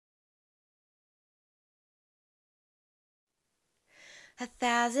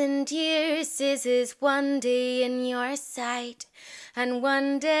1,000 years is as one day in your sight, and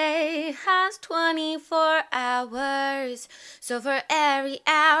one day has 24 hours. So for every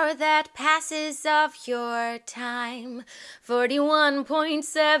hour that passes of your time,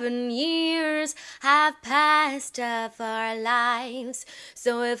 41.7 years have passed of our lives.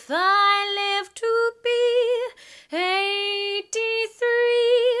 So if I live to be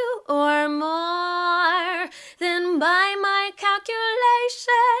 83 or more, then by my calculations,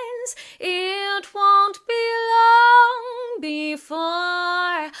 it won't be long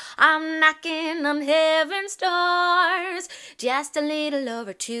before I'm knocking on heaven's doors. Just a little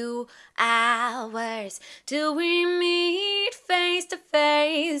over 2 hours till we meet face to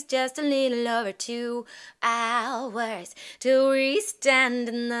face. Just a little over 2 hours till we stand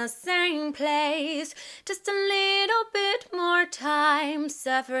in the same place. Just a little bit more time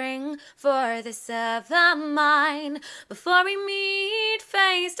suffering for this other mine before we meet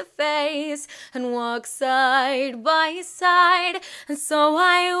face to face and walk side by side. And so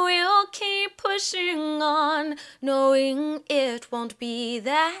I will keep pushing on, knowing it won't be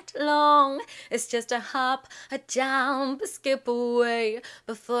that long. It's just a hop, a jump, a skip away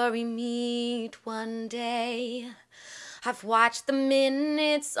before we meet one day. I've watched the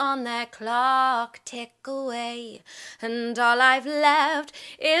minutes on that clock tick away, and all I've left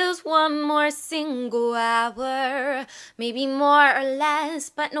is one more single hour, maybe more or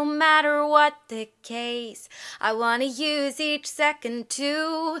less, but no matter what the case, I want to use each second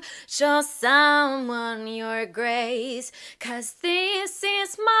to show someone your grace. 'Cause this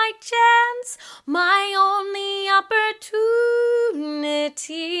is my chance, my only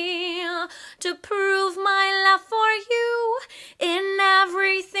opportunity to prove my love for you in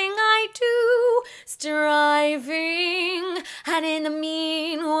everything I do, striving, and in the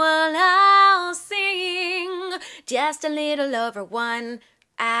meanwhile I'll sing just a little over 1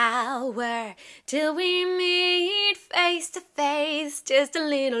 hour till we meet face to face. Just a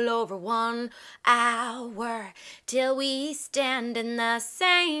little over 1 hour till we stand in the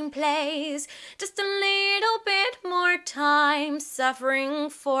same place. Just a little bit more time suffering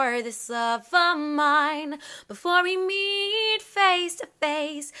for this love of mine before we meet face to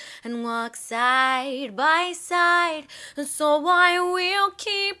face and walk side by side. And so I will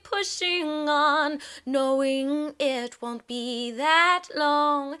keep pushing on, knowing it won't be that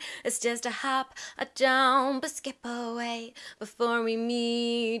long. It's just a hop, a jump, a skip away before we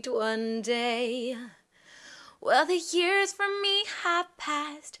meet one day. Well, the years for me have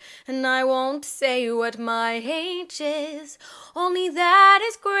passed, and I won't say what my age is, only that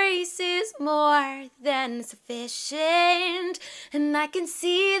His grace is more than sufficient, and I can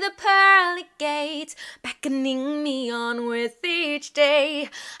see the pearly gates beckoning me on with each day.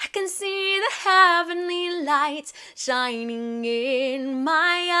 I can see the heavenly lights shining in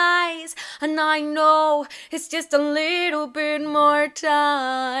my eyes, and I know it's just a little bit more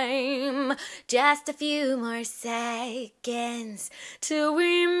time, just a few more seconds till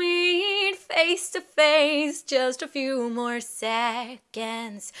we meet face to face. Just a few more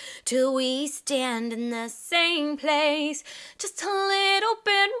seconds till we stand in the same place. Just a little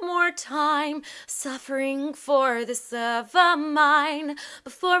bit more time suffering for this love of mine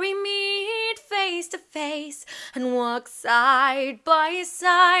before we meet face to face and walk side by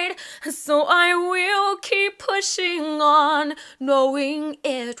side. So I will keep pushing on, knowing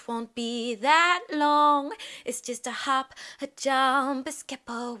it won't be that long. It's just a hop, a jump, a skip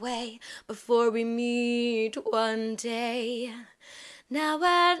away before we meet one day. Now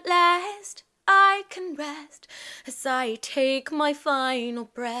at last I can rest as I take my final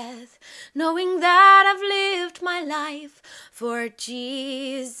breath, knowing that I've lived my life for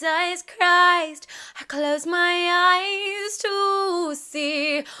Jesus Christ. I close my eyes to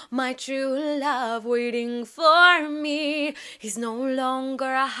see my true love waiting for me. He's no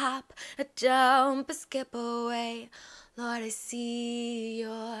longer a hop, a jump, a skip away. Lord, I see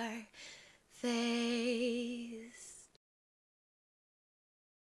your face.